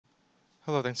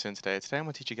Hello, thanks for tuning today. Today I'm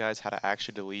going to teach you guys how to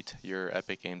actually delete your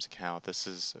Epic Games account. This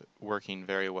is working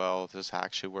very well. This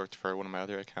actually worked for one of my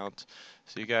other accounts.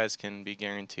 So you guys can be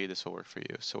guaranteed this will work for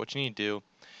you. So what you need to do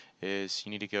is you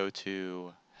need to go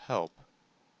to Help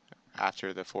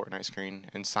after the Fortnite screen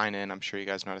and sign in. I'm sure you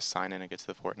guys know how to sign in and get to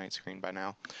the Fortnite screen by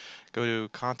now. Go to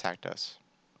Contact Us.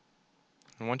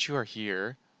 And once you are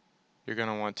here, you're going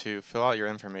to want to fill out your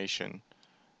information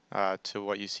to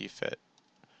what you see fit.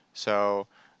 So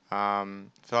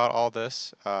fill out all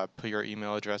this, put your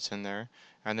email address in there,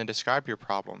 and then describe your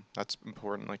problem. That's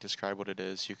important, like describe what it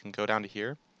is. You can go down to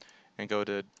here and go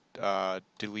to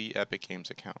delete Epic Games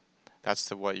account.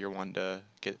 That's what you're wanting to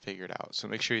get figured out. So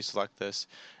make sure you select this.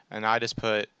 And I just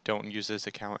put don't use this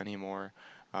account anymore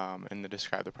and then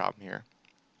describe the problem here.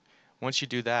 Once you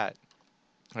do that,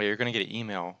 you're going to get an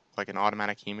email, like an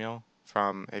automatic email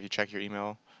from, if you check your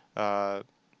email uh,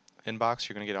 inbox,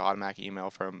 you're going to get an automatic email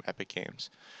from Epic Games.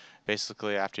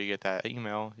 Basically, after you get that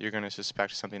email, you're going to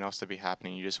suspect something else to be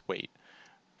happening. You just wait.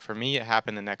 For me, it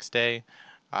happened the next day.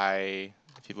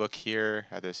 If you look here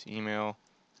at this email,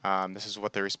 this is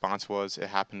what the response was. It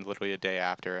happened literally a day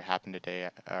after. It happened a day,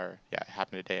 or yeah, it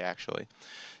happened a day actually.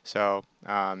 So,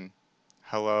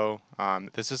 hello.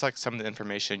 This is like some of the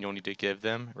information you'll need to give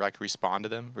them, like respond to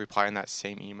them, reply in that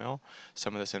same email,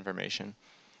 some of this information.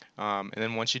 And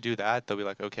then once you do that, they'll be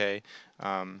like, okay,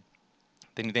 um,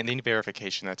 they need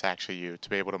verification that's actually you to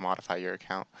be able to modify your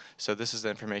account. So this is the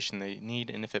information they need,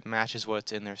 and if it matches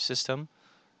what's in their system,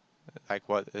 like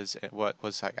what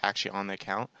was like actually on the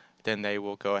account, then they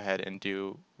will go ahead and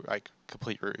do like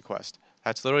complete your request.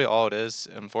 That's literally all it is.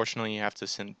 Unfortunately, you have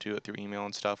to do it through email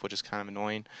and stuff, which is kind of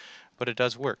annoying, but it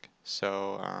does work.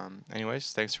 So,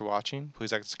 anyways, thanks for watching.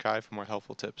 Please like and subscribe for more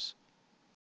helpful tips.